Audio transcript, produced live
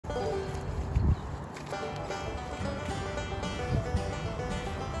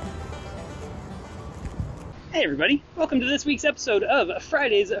Hey everybody, welcome to this week's episode of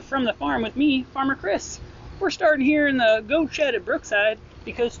Fridays from the Farm with me, Farmer Chris. We're starting here in the goat shed at Brookside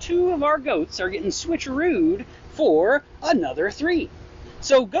because 2 of our goats are getting switcherooed for another 3.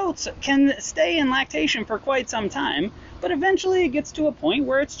 So goats can stay in lactation for quite some time, but eventually it gets to a point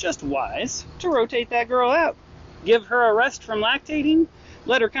where it's just wise to rotate that girl out. Give her a rest from lactating,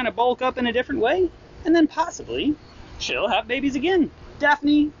 let her kind of bulk up in a different way, and then possibly she'll have babies again.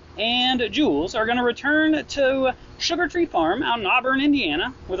 Daphne and Jules are going to return to Sugar Tree Farm out in Auburn,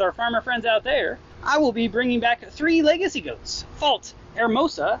 Indiana, with our farmer friends out there. I will be bringing back 3 legacy goats, Fault,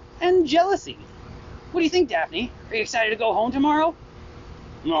 Hermosa, and Jealousy. What do you think, Daphne? Are you excited to go home tomorrow?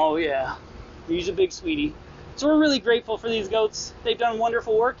 Oh yeah, he's a big sweetie. So we're really grateful for these goats. They've done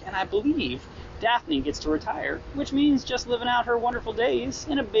wonderful work, and I believe Daphne gets to retire, which means just living out her wonderful days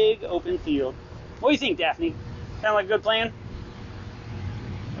in a big open field. What do you think, Daphne? Sound like a good plan?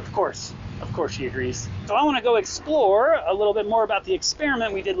 Of course she agrees. So I want to go explore a little bit more about the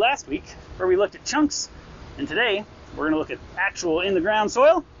experiment we did last week, where we looked at chunks, and today we're going to look at actual in-the-ground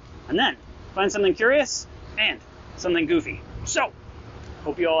soil, and then find something curious and something goofy. So,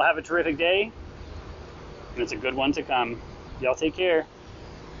 hope you all have a terrific day, and it's a good one to come. Y'all take care.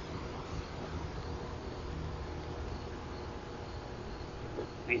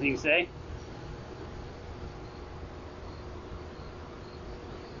 Anything to say?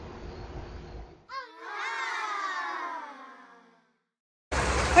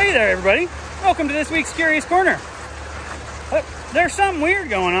 Hey there, everybody. Welcome to this week's Curious Corner. There's something weird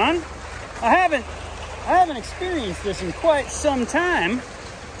going on. I haven't experienced this in quite some time.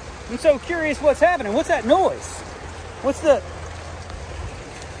 I'm so curious what's happening. What's that noise? What's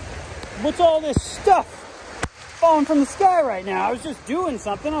all this stuff falling from the sky right now? I was just doing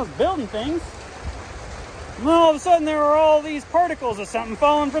something. I was building things. And then all of a sudden there are all these particles of something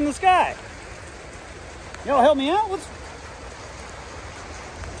falling from the sky. Y'all help me out?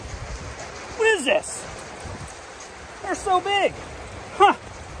 What is this? They're so big. Huh.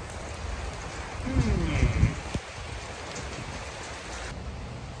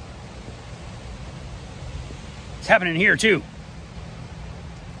 It's happening here too.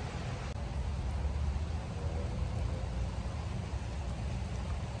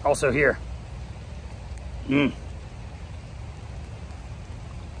 Also here. You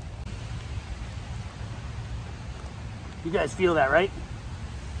guys feel that, right?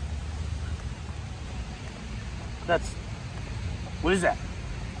 What is that?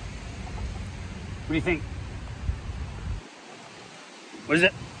 What do you think? What is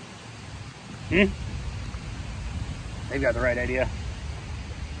it? They've got the right idea.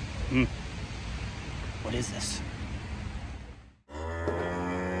 What is this?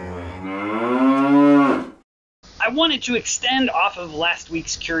 I wanted to extend off of last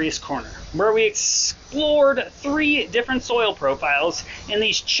week's Curious Corner, where we explored 3 different soil profiles in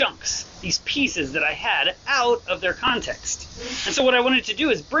these chunks, these pieces that I had out of their context. And so what I wanted to do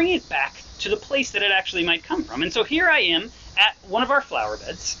is bring it back to the place that it actually might come from. And so here I am at one of our flower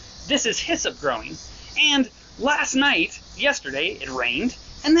beds. This is hyssop growing. And yesterday, it rained,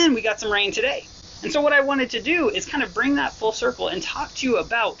 and then we got some rain today. And so what I wanted to do is kind of bring that full circle and talk to you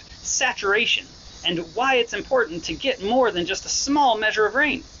about saturation and why it's important to get more than just a small measure of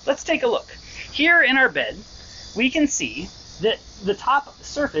rain. Let's take a look. Here in our bed, we can see that the top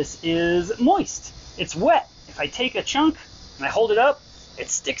surface is moist. It's wet. If I take a chunk and I hold it up, it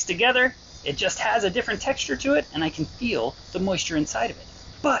sticks together. It just has a different texture to it, and I can feel the moisture inside of it.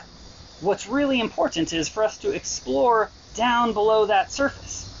 But what's really important is for us to explore down below that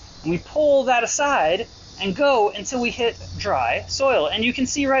surface. And we pull that aside and go until we hit dry soil. And you can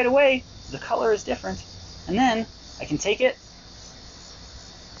see right away the color is different. And then I can take it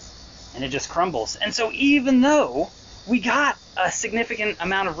and it just crumbles. And so even though we got a significant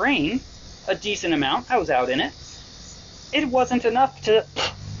amount of rain, a decent amount, I was out in it, it wasn't enough to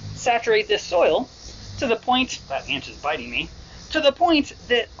saturate this soil to the point, that ant is biting me, to the point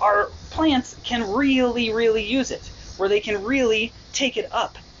that our plants can really, really use it, where they can really take it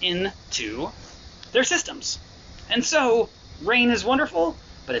up into their systems. And so rain is wonderful,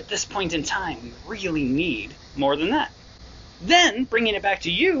 but at this point in time, we really need more than that. Then, bringing it back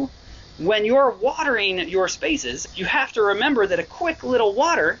to you, when you're watering your spaces, you have to remember that a quick little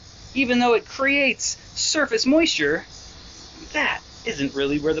water, even though it creates surface moisture, that isn't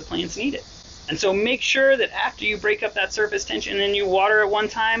really where the plants need it. And so make sure that after you break up that surface tension and you water at one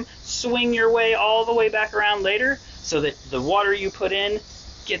time, swing your way all the way back around later so that the water you put in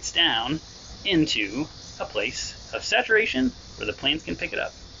gets down into a place of saturation where the plants can pick it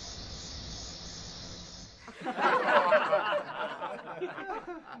up.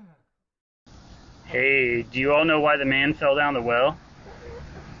 Hey, do you all know why the man fell down the well?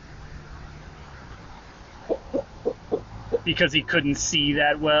 Because he couldn't see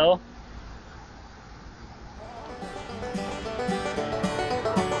that well.